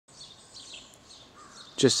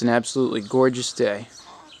Just an absolutely gorgeous day.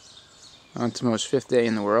 Antimo's 5th day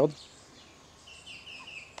in the world.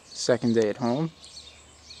 2nd day at home.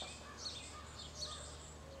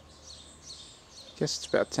 Guess it's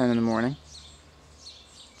about 10 in the morning.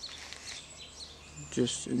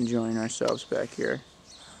 Just enjoying ourselves back here.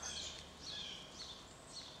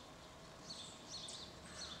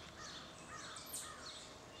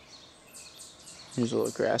 Here's a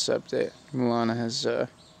little grass update. Milana has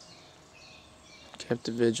kept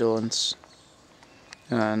a vigilance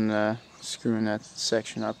on screwing that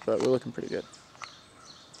section up, but we're looking pretty good.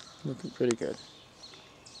 Looking pretty good.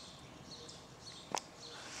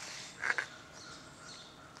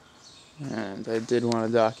 And I did want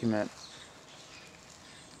to document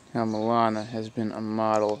how Milana has been a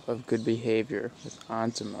model of good behavior with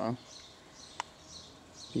Antimo,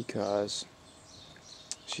 because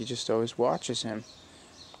she just always watches him.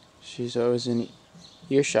 She's always in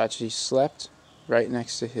earshot. She slept right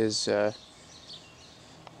next to his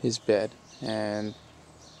bed, and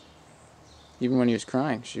even when he was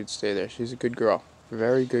crying, she would stay there. She's a good girl,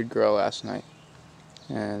 very good girl last night,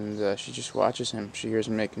 and she just watches him. She hears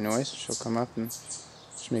him make a noise, she'll come up and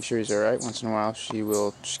just make sure he's alright. Once in a while, she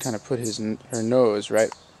will just kind of put her nose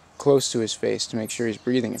right close to his face to make sure he's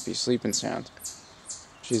breathing if he's sleeping sound.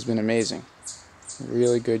 She's been amazing.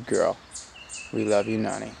 Really good girl. We love you,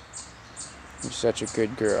 Nani. You're such a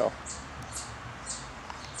good girl.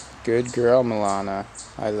 Good girl, Milana.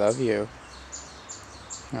 I love you.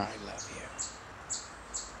 I love you.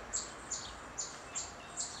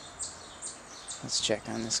 Let's check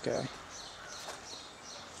on this guy.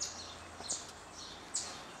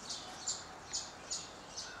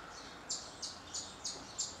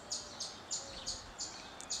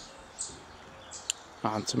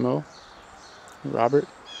 Antimo, Robert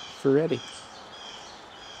Ferretti.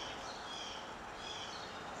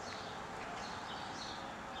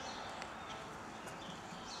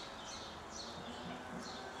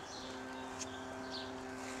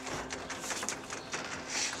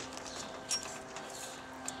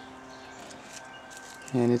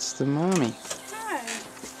 And it's the mommy. Hi.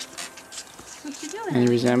 What you doing? Any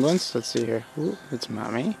resemblance? Let's see here. Ooh, it's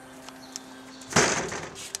mommy.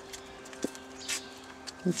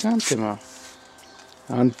 It's Antimo.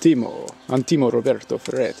 Antimo Roberto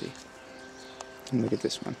Ferretti. And look at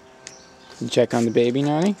this one. You check on the baby,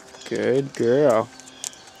 Nani? Good girl.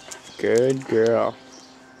 Good girl.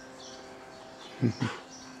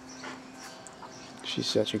 She's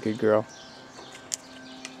such a good girl.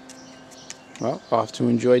 Well, off to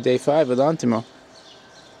enjoy day 5 with Antimo.